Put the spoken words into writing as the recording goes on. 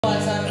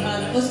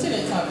Let's do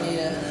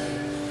incognito.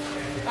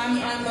 I'm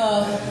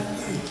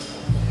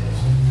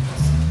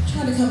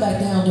trying to come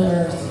back down to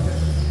earth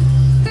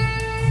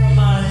from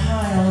my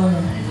high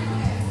honor.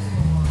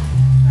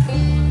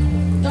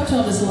 Don't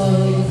y'all just love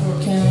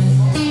Oglethorpe County?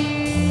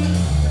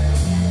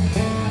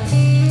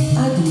 I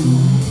do.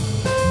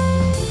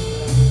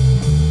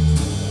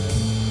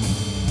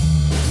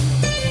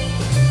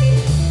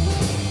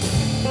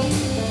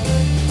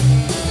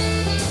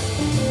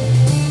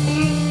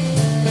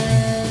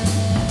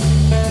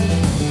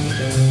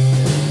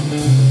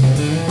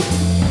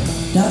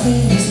 Dark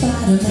Angel,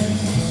 Spider-Man,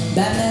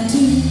 Batman 2.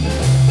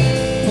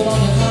 Put on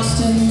your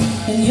costume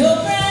and you're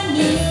brand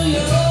new.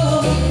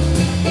 You're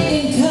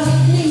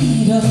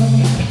incognito.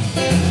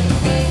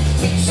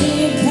 So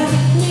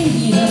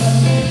incognito.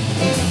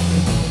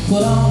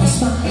 Put on a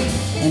smile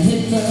and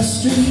hit the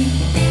street.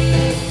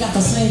 Got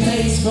the same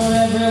face for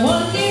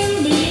everyone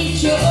you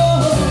meet.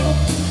 You're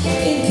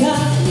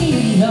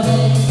incognito.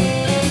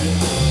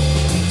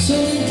 So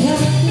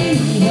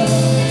incognito.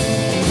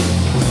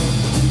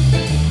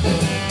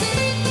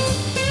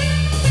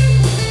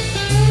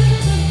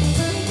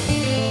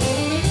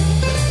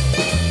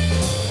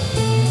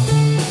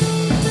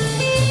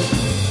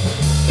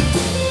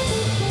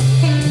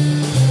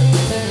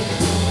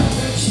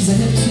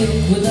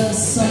 With a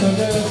summer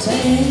girl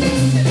tan,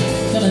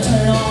 gonna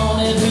turn on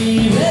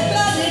every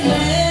red-blooded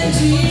man.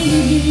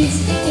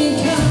 She's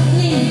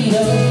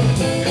incognito,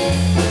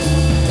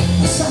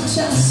 such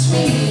a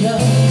sweeto.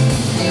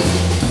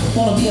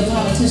 Wanna be a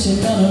politician,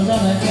 gonna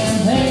run a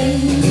campaign,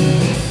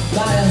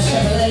 buy a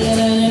Chevrolet and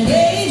an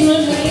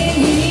engagement ring.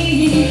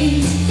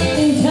 He's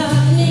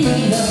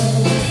incognito,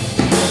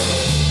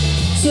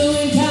 so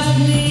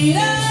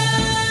incognito.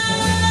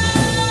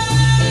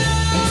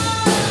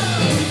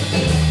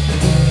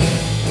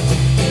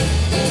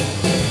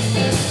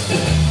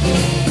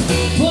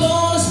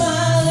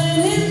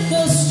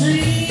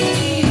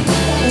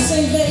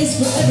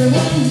 For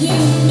everyone you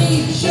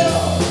meet,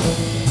 you're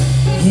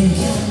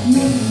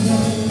incognito,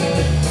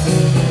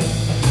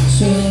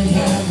 so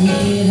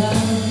incognito.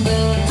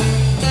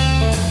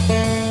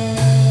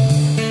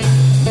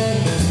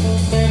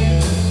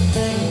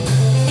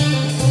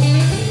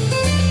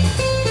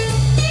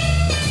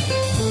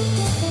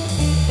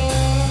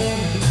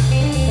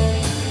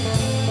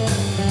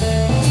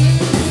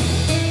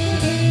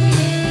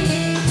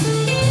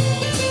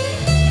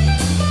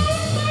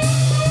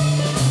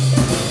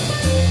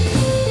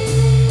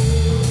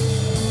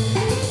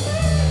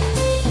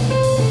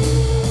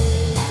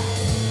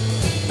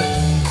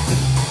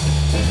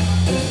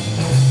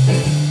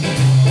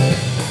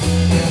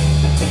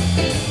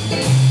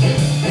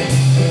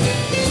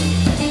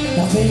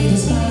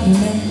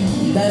 Spider-Man,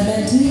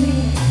 Batman 2.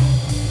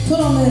 Put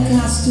on that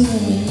costume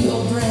and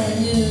you're brand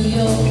new.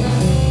 You're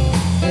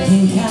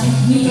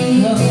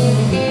incognito,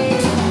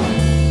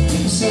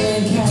 so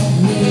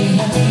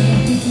incognito.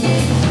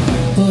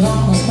 Put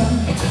on a smile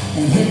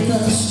and hit the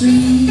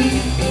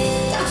street.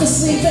 Got the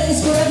same face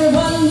for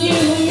everyone you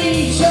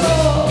meet.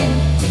 You're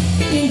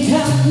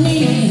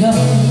incognito,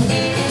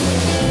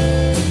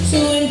 so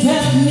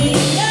incognito.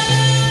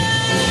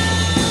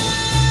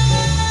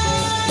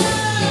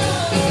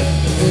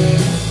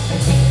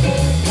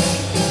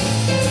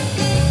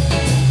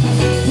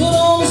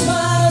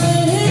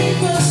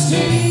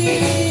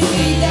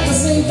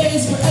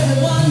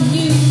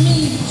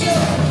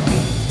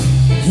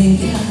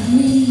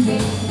 Incognito,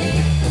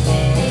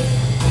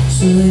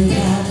 so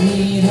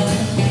incognito.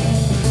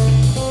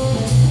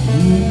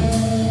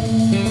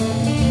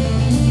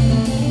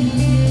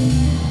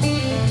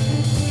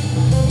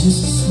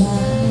 Just a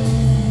smile.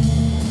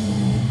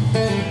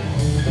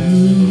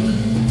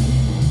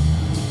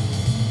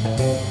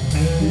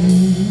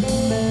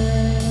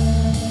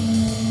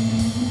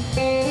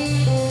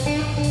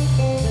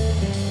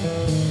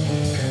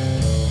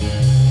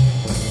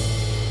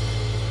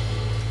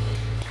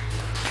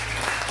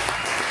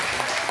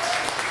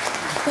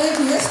 Thank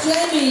you. That's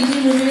Jamie D.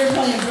 Revere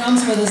playing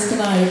drums with us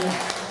tonight.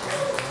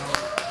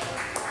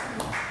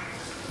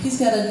 He's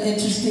got an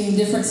interesting,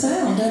 different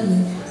sound, doesn't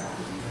he?